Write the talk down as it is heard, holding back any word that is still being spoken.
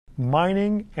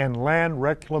Mining and Land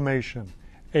Reclamation,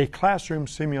 a classroom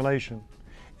simulation.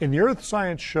 In the Earth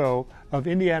Science Show of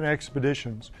Indiana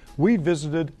Expeditions, we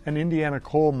visited an Indiana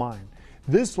coal mine.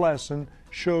 This lesson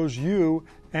shows you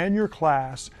and your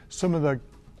class some of the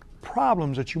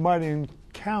problems that you might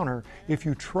encounter if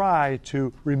you try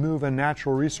to remove a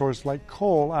natural resource like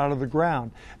coal out of the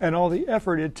ground, and all the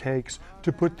effort it takes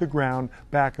to put the ground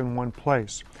back in one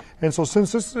place. And so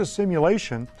since this is a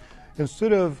simulation,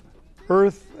 instead of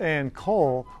earth and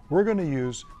coal, we're going to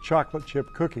use chocolate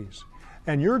chip cookies.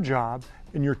 And your job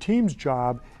and your team's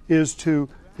job is to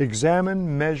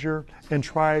examine, measure, and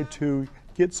try to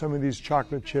get some of these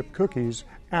chocolate chip cookies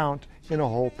out in a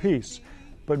whole piece.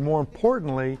 But more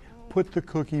importantly, put the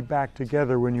cookie back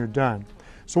together when you're done.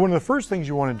 So one of the first things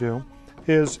you want to do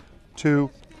is to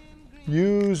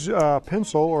use a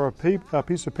pencil or a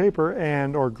piece of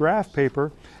paper or graph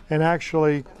paper and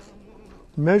actually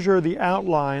measure the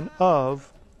outline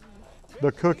of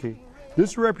the cookie.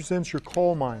 This represents your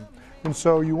coal mine, and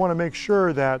so you want to make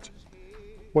sure that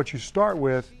what you start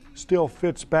with still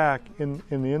fits back in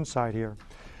the inside here.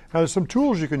 Now there's some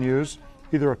tools you can use,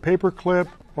 either a paper clip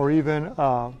or even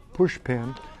a push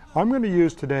pin. I'm going to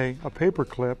use today a paper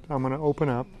clip. I'm going to open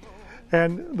up,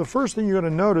 and the first thing you're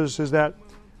going to notice is that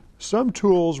some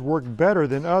tools work better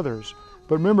than others,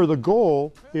 but remember the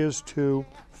goal is to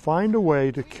find a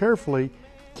way to carefully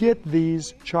get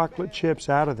these chocolate chips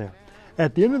out of there.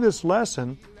 At the end of this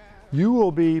lesson, you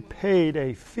will be paid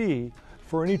a fee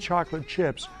for any chocolate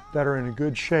chips that are in a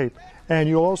good shape, and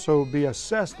you'll also be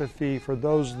assessed a fee for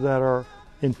those that are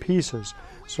in pieces.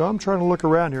 So I'm trying to look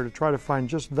around here to try to find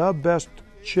just the best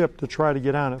chip to try to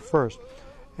get out at first.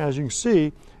 As you can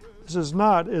see, this is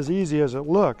not as easy as it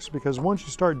looks, because once you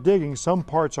start digging, some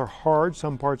parts are hard,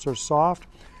 some parts are soft.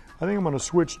 I think I'm going to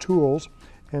switch tools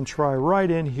and try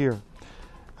right in here.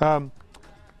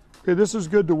 This is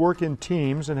good to work in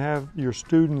teams and have your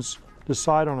students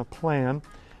decide on a plan.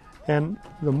 And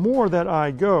the more that I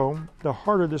go, the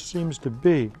harder this seems to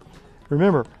be.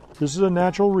 Remember, this is a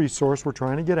natural resource we're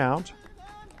trying to get out,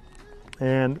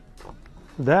 and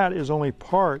that is only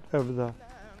part of the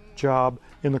job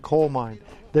in the coal mine.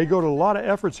 They go to a lot of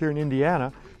efforts here in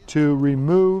Indiana to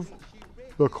remove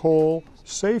the coal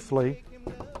safely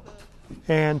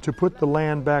and to put the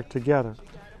land back together.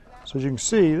 So as you can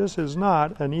see, this is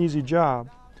not an easy job.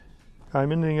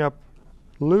 I'm ending up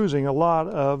losing a lot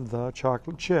of the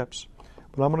chocolate chips.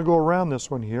 But I'm going to go around this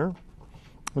one here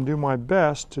and do my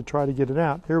best to try to get it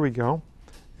out. Here we go.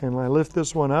 And I lift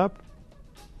this one up.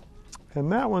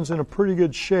 And that one's in a pretty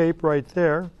good shape right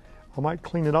there. I might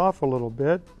clean it off a little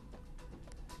bit.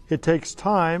 It takes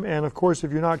time, and of course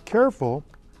if you're not careful,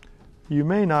 you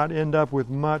may not end up with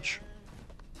much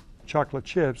chocolate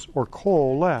chips or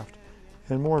coal left.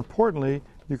 And more importantly,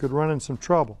 you could run in some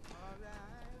trouble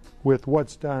with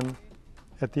what's done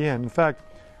at the end. In fact,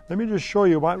 let me just show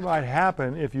you what might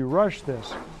happen if you rush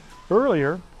this.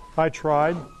 Earlier, I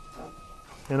tried,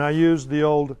 and I used the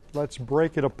old let's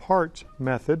break it apart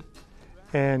method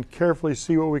and carefully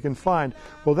see what we can find.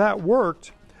 Well, that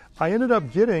worked. I ended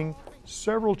up getting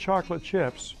several chocolate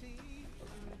chips,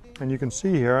 and you can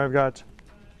see here I've got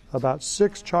about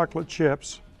 6 chocolate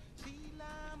chips.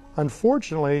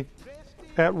 Unfortunately,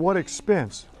 at what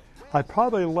expense? I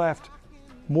probably left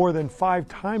more than 5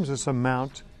 times this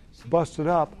amount busted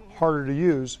up, harder to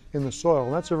use in the soil.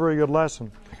 And that's a very good lesson.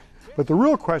 But the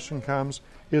real question comes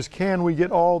is, can we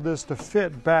get all this to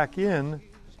fit back in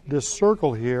this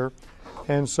circle here?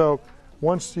 And so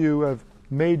once you have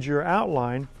made your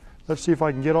outline, let's see if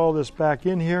I can get all this back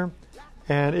in here.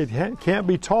 And it can't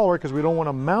be taller because we don't want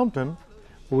a mountain,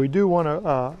 but we do want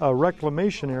a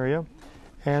reclamation area.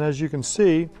 And as you can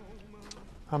see,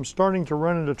 I'm starting to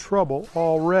run into trouble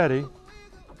already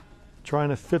trying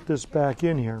to fit this back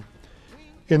in here.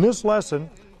 In this lesson,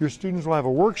 your students will have a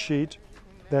worksheet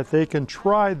that they can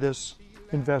try this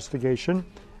investigation,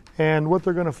 and what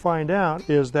they're going to find out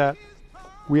is that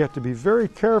we have to be very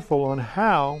careful on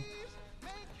how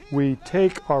we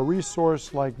take our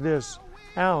resource like this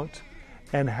out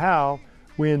and how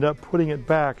we end up putting it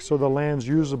back so the land's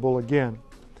usable again.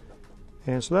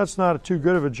 And so that's not too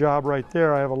good of a job right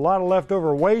there. I have a lot of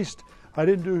leftover waste. I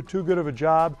didn't do too good of a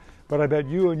job, but I bet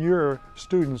you and your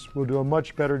students will do a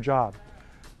much better job.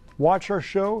 Watch our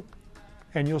show,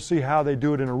 and you'll see how they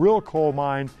do it in a real coal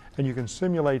mine, and you can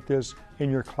simulate this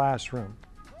in your classroom.